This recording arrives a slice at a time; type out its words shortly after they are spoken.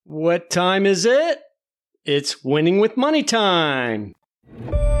What time is it? It's Winning with Money time.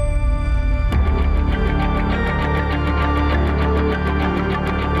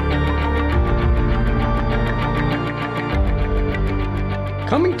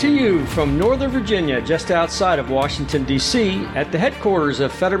 Coming to you from Northern Virginia, just outside of Washington, D.C., at the headquarters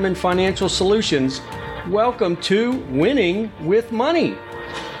of Fetterman Financial Solutions, welcome to Winning with Money.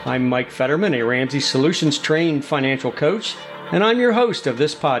 I'm Mike Fetterman, a Ramsey Solutions trained financial coach, and I'm your host of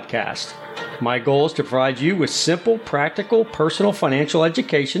this podcast. My goal is to provide you with simple, practical, personal financial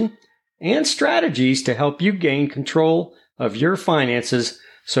education and strategies to help you gain control of your finances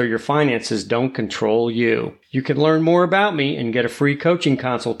so your finances don't control you. You can learn more about me and get a free coaching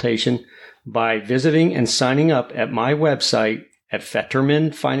consultation by visiting and signing up at my website at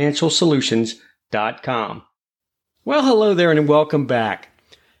FettermanFinancialSolutions.com. Well, hello there and welcome back.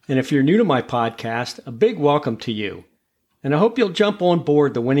 And if you're new to my podcast, a big welcome to you. And I hope you'll jump on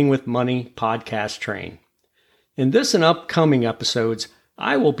board the Winning with Money podcast train. In this and upcoming episodes,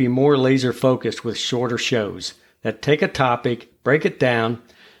 I will be more laser focused with shorter shows that take a topic, break it down,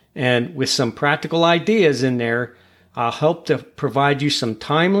 and with some practical ideas in there, I'll help to provide you some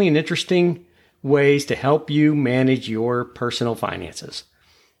timely and interesting ways to help you manage your personal finances.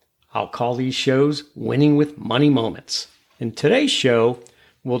 I'll call these shows Winning with Money Moments. In today's show,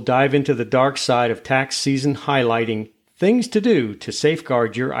 we'll dive into the dark side of tax season, highlighting things to do to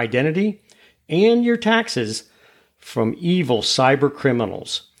safeguard your identity and your taxes from evil cyber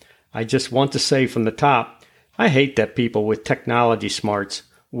criminals. I just want to say from the top, I hate that people with technology smarts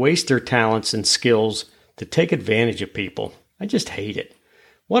waste their talents and skills to take advantage of people. I just hate it.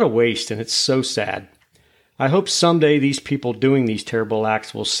 What a waste, and it's so sad. I hope someday these people doing these terrible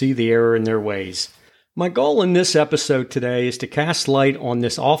acts will see the error in their ways. My goal in this episode today is to cast light on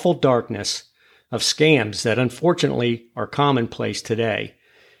this awful darkness of scams that unfortunately are commonplace today.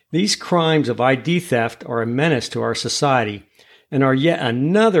 These crimes of ID theft are a menace to our society and are yet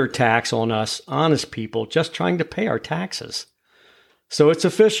another tax on us honest people just trying to pay our taxes. So it's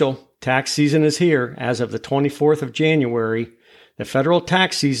official. Tax season is here. As of the 24th of January, the federal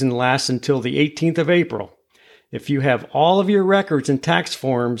tax season lasts until the 18th of April. If you have all of your records and tax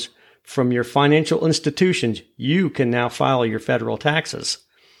forms from your financial institutions, you can now file your federal taxes.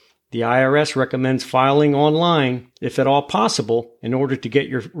 The IRS recommends filing online, if at all possible, in order to get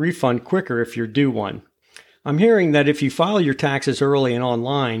your refund quicker if you're due one. I'm hearing that if you file your taxes early and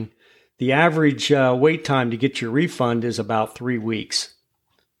online, the average wait time to get your refund is about 3 weeks.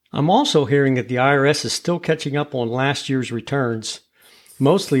 I'm also hearing that the IRS is still catching up on last year's returns,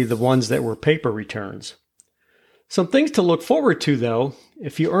 mostly the ones that were paper returns. Some things to look forward to, though.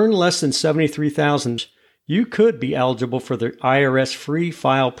 If you earn less than $73,000, you could be eligible for the IRS Free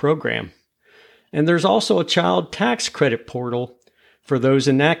File program. And there's also a child tax credit portal for those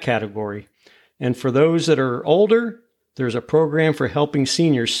in that category. And for those that are older, there's a program for helping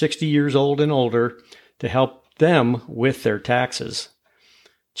seniors 60 years old and older to help them with their taxes.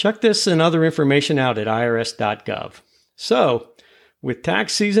 Check this and other information out at irs.gov. So, with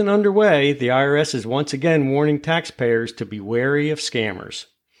tax season underway, the IRS is once again warning taxpayers to be wary of scammers.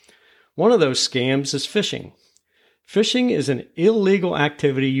 One of those scams is phishing. Phishing is an illegal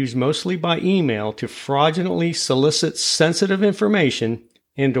activity used mostly by email to fraudulently solicit sensitive information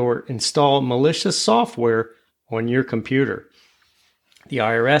and/or install malicious software on your computer. The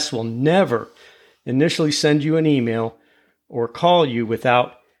IRS will never initially send you an email or call you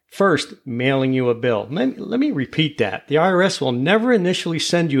without first mailing you a bill. Let me repeat that. The IRS will never initially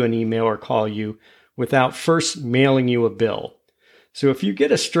send you an email or call you without first mailing you a bill. So if you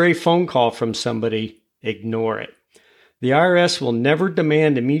get a stray phone call from somebody, ignore it. The IRS will never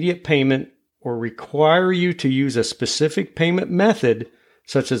demand immediate payment or require you to use a specific payment method,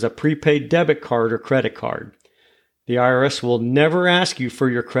 such as a prepaid debit card or credit card. The IRS will never ask you for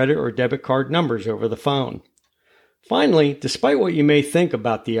your credit or debit card numbers over the phone. Finally, despite what you may think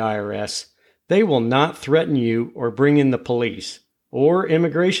about the IRS, they will not threaten you or bring in the police or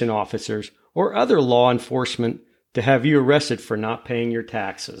immigration officers or other law enforcement to have you arrested for not paying your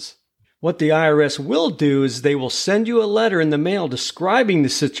taxes. What the IRS will do is they will send you a letter in the mail describing the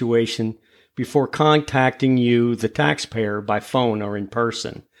situation before contacting you, the taxpayer, by phone or in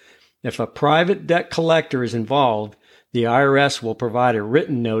person. If a private debt collector is involved, the IRS will provide a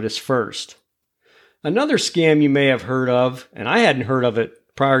written notice first. Another scam you may have heard of, and I hadn't heard of it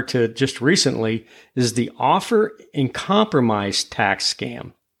prior to just recently, is the offer in compromise tax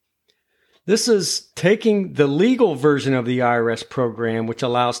scam. This is taking the legal version of the IRS program, which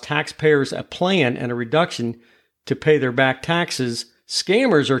allows taxpayers a plan and a reduction to pay their back taxes.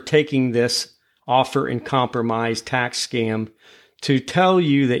 Scammers are taking this offer in compromise tax scam to tell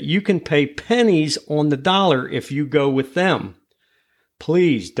you that you can pay pennies on the dollar if you go with them.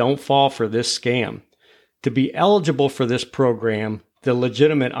 Please don't fall for this scam. To be eligible for this program, the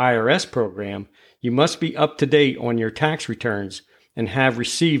legitimate IRS program, you must be up to date on your tax returns and have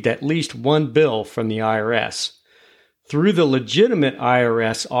received at least one bill from the IRS. Through the legitimate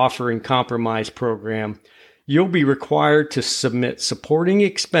IRS offering compromise program, you'll be required to submit supporting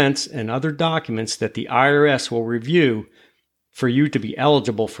expense and other documents that the IRS will review for you to be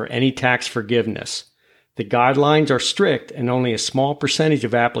eligible for any tax forgiveness. The guidelines are strict and only a small percentage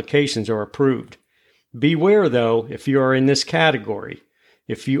of applications are approved. Beware, though, if you are in this category.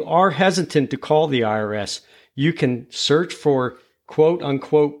 If you are hesitant to call the IRS, you can search for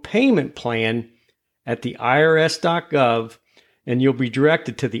quote-unquote payment plan at the irs.gov, and you'll be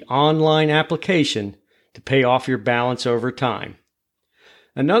directed to the online application to pay off your balance over time.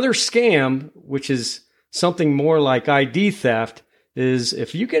 Another scam, which is something more like ID theft, is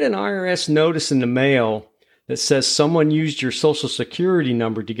if you get an IRS notice in the mail that says someone used your Social Security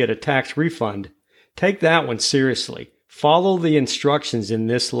number to get a tax refund, take that one seriously. Follow the instructions in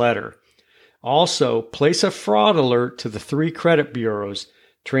this letter. Also, place a fraud alert to the 3 credit bureaus,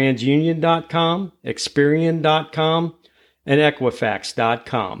 TransUnion.com, Experian.com, and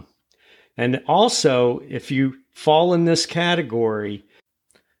Equifax.com. And also, if you fall in this category,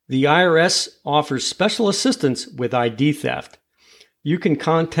 the IRS offers special assistance with ID theft. You can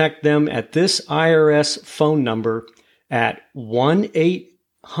contact them at this IRS phone number at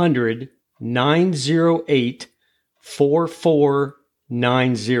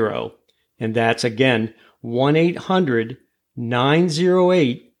 1-800-908-4490. And that's, again,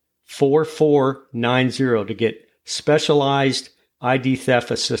 1-800-908-4490 to get specialized ID theft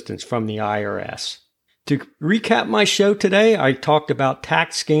assistance from the IRS. To recap my show today, I talked about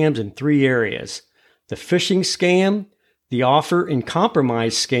tax scams in 3 areas: the phishing scam, the offer and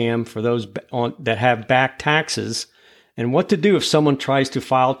compromise scam for those that have back taxes, and what to do if someone tries to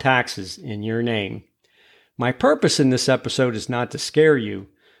file taxes in your name. My purpose in this episode is not to scare you,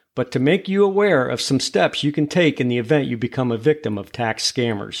 but to make you aware of some steps you can take in the event you become a victim of tax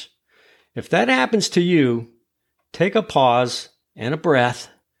scammers. If that happens to you, take a pause and a breath,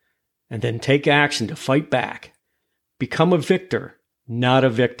 and then take action to fight back. Become a victor, not a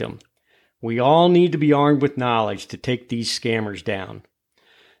victim. We all need to be armed with knowledge to take these scammers down.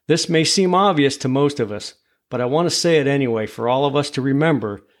 This may seem obvious to most of us, but I want to say it anyway for all of us to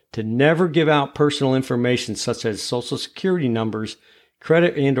remember to never give out personal information such as Social Security numbers,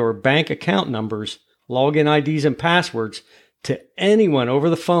 credit and or bank account numbers, login IDs, and passwords to anyone over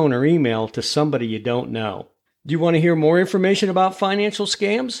the phone or email to somebody you don't know. Do you want to hear more information about financial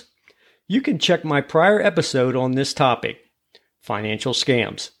scams? You can check my prior episode on this topic, financial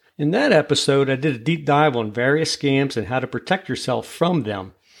scams. In that episode, I did a deep dive on various scams and how to protect yourself from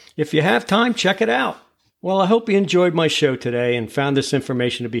them. If you have time, check it out. Well, I hope you enjoyed my show today and found this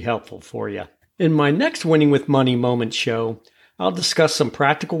information to be helpful for you. In my next Winning with Money Moments show, I'll discuss some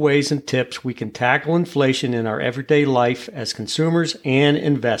practical ways and tips we can tackle inflation in our everyday life as consumers and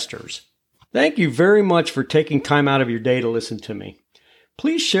investors. Thank you very much for taking time out of your day to listen to me.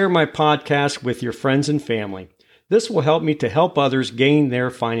 Please share my podcast with your friends and family. This will help me to help others gain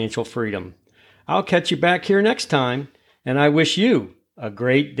their financial freedom. I'll catch you back here next time, and I wish you a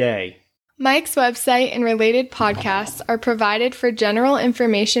great day. Mike's website and related podcasts are provided for general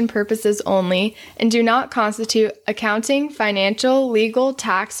information purposes only and do not constitute accounting, financial, legal,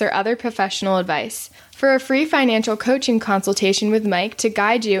 tax, or other professional advice. For a free financial coaching consultation with Mike to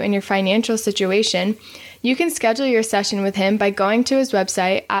guide you in your financial situation, you can schedule your session with him by going to his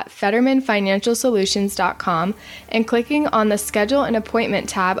website at FettermanFinancialSolutions.com and clicking on the Schedule an Appointment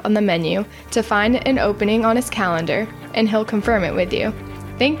tab on the menu to find an opening on his calendar, and he'll confirm it with you.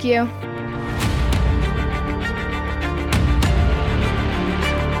 Thank you.